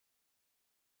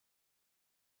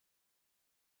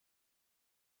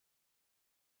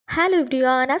Hello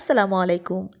everyone, Assalamu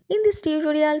alaikum. In this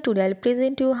tutorial, today I'll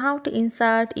present you how to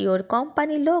insert your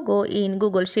company logo in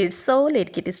Google Sheets. So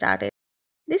let's get started.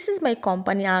 This is my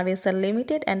company RSL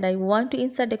Limited and I want to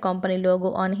insert the company logo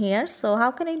on here. So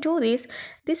how can I do this?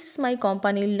 This is my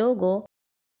company logo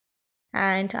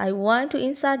and I want to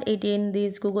insert it in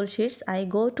these Google Sheets. I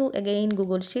go to again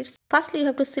Google Sheets. Firstly, you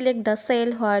have to select the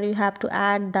cell where you have to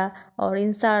add the or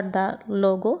insert the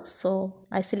logo. So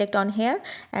I select on here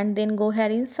and then go here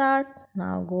insert.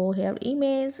 Now go here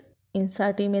image,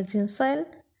 insert image in cell.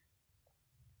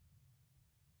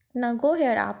 Now go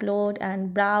here upload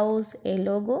and browse a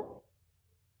logo.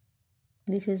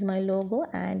 This is my logo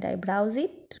and I browse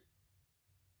it.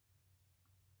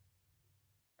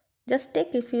 Just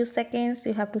take a few seconds.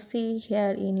 You have to see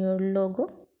here in your logo.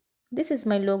 This is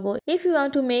my logo. If you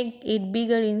want to make it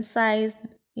bigger in size,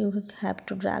 you have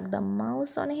to drag the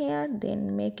mouse on here,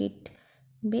 then make it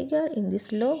bigger in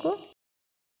this logo.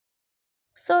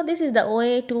 So this is the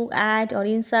way to add or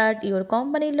insert your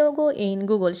company logo in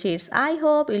Google Sheets. I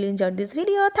hope you'll enjoy this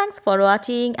video. Thanks for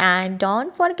watching and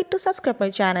don't forget to subscribe my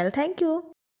channel. Thank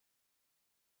you.